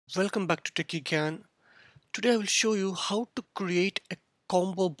Welcome back to Techie Gyan. Today I will show you how to create a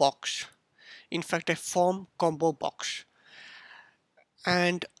combo box. In fact, a form combo box,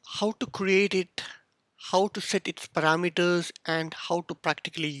 and how to create it, how to set its parameters, and how to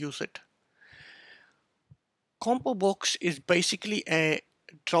practically use it. Combo box is basically a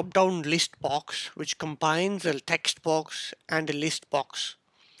drop-down list box which combines a text box and a list box.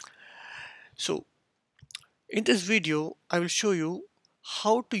 So in this video, I will show you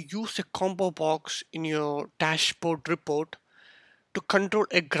how to use a combo box in your dashboard report to control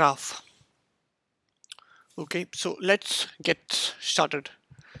a graph. Okay, so let's get started.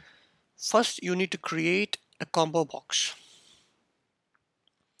 First, you need to create a combo box.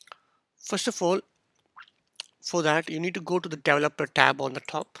 First of all, for that, you need to go to the developer tab on the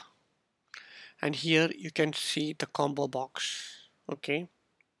top, and here you can see the combo box. Okay,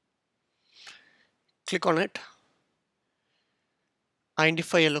 click on it.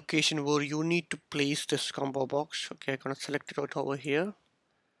 Identify a location where you need to place this combo box. Okay, I'm gonna select it out over here.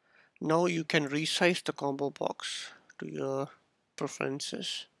 Now you can resize the combo box to your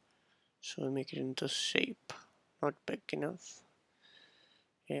preferences. So make it in this shape, not big enough.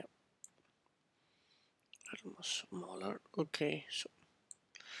 Yeah, a little more smaller. Okay, so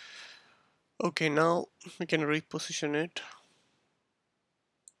now we can reposition it.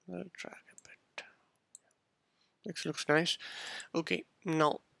 I'll drag a bit. This looks nice. Okay,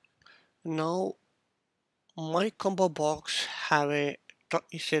 now my combo box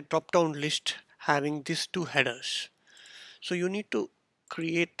is a drop-down list having these two headers. So you need to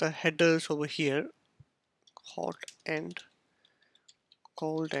create the headers over here, hot and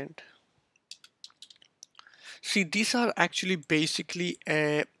cold end. See, these are actually basically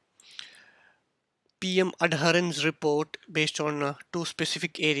a PM adherence report based on two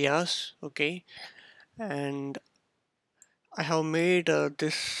specific areas. Okay, and I have made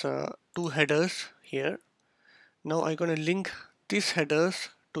this two headers here. Now I'm going to link these headers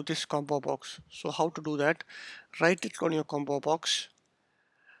to this combo box. So how to do that? Right click on your combo box,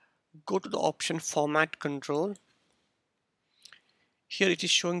 go to the option format control. Here it is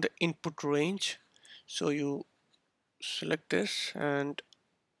showing the input range. So you select this and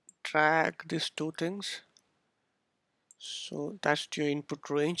drag these two things. So that's your input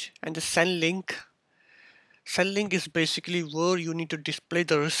range, and the cell link. Cell link is basically where you need to display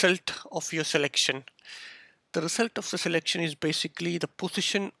the result of your selection. The result of the selection is basically the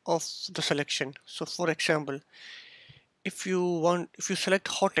position of the selection. So for example, if you select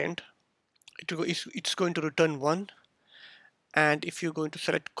hot end, it's going to return 1, and if you're going to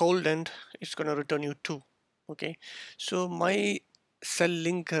select cold end, it's going to return you 2. Okay, so my cell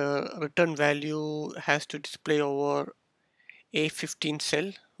link return value has to display over A15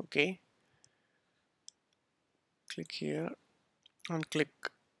 cell. Okay, click here and click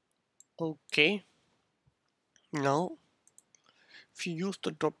OK. Now if you use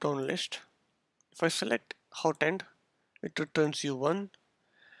the drop down list, if I select hot end, it returns you 1,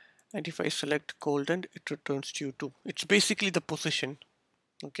 and if I select cold end, it returns to you 2. It's basically the position.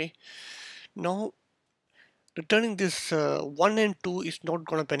 Okay, now returning this 1 and 2 is not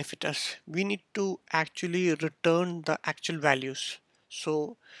going to benefit us. We need to actually return the actual values.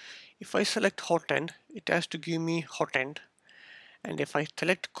 So if I select hot end, it has to give me hot end, and if I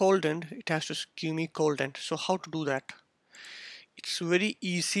select cold end, it has to give me cold end. So how to do that? It's very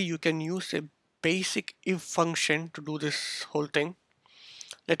easy. You can use a basic if function to do this whole thing.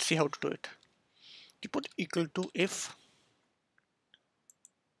 Let's see how to do it. You put equal to if.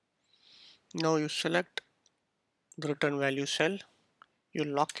 Now you select the return value cell, you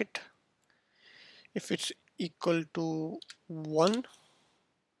lock it. If it's equal to 1,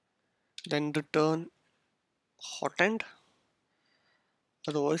 then return hot end.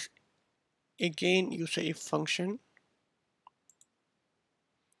 Otherwise, again you say if function,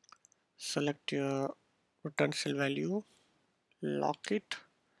 select your return cell value, lock it.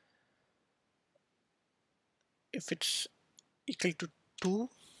 If it's equal to 2,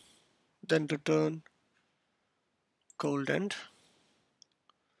 then return cold end,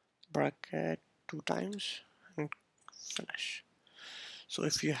 bracket 2 times, and finish. So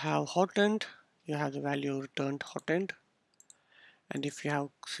if you have hot end, you have the value returned hot end, and if you have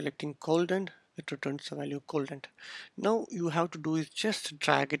selecting cold end, it returns the value cold end. Now you have to do is just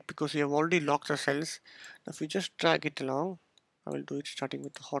drag it, because you have already locked the cells. Now if you just drag it along, I will do it starting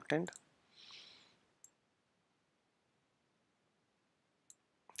with the hot end.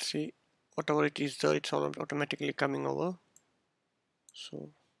 See, whatever it is there, it's all automatically coming over. So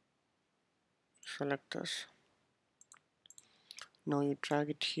select this. Now you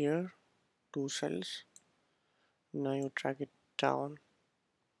drag it here, 2 cells. Now you drag it down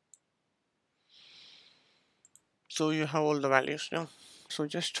So you have all the values now. So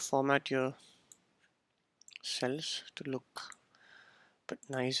just format your cells to look a bit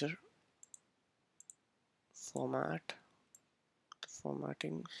nicer. Format the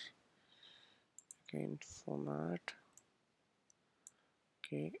formattings, again format,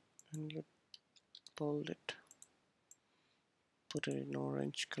 okay, and you bold it, put it in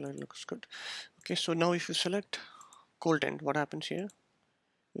orange color, looks good. Okay, so now if you select cold end, what happens here?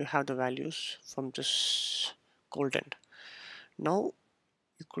 You have the values from this cold end. Now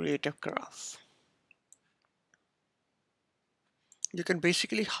you create a graph. You can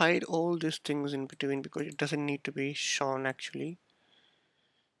basically hide all these things in between because it doesn't need to be shown actually.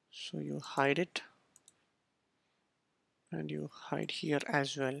 So you hide it and you hide here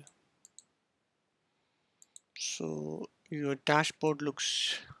as well. So your dashboard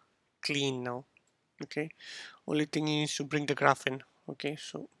looks clean now. Okay, only thing is to bring the graph in. Okay,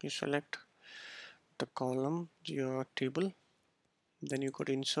 so you select the column, your table, then you go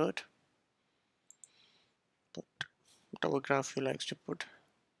to insert, put whatever graph you like to put.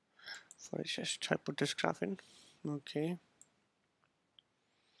 For just I put this graph in. Okay,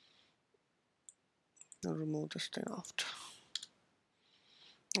 now remove this thing out.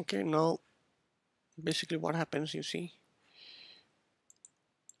 Okay, now basically what happens, you see.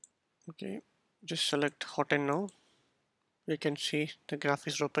 Okay, just select hot end now. You can see the graph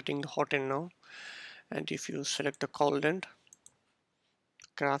is rotating the hot end now, and if you select the cold end,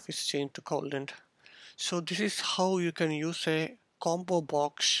 graph is changed to cold end. So this is how you can use a combo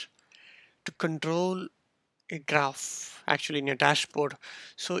box to control a graph actually in your dashboard.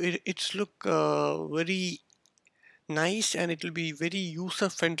 So it's look very nice, and it will be very user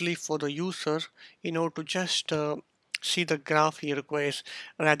friendly for the user in order to just see the graph he requires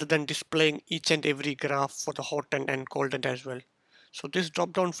rather than displaying each and every graph for the hot end and cold end as well. So this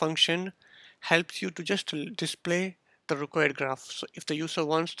drop down function helps you to just display the required graph. So if the user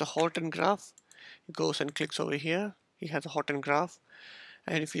wants the hot end graph, he goes and clicks over here, he has a hot end graph.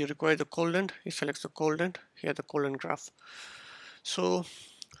 And if you require the cold end, he selects the cold end, here the cold end graph. So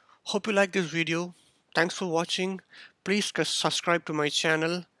hope you like this video. Thanks for watching. Please subscribe to my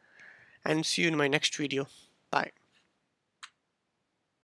channel and see you in my next video. Bye.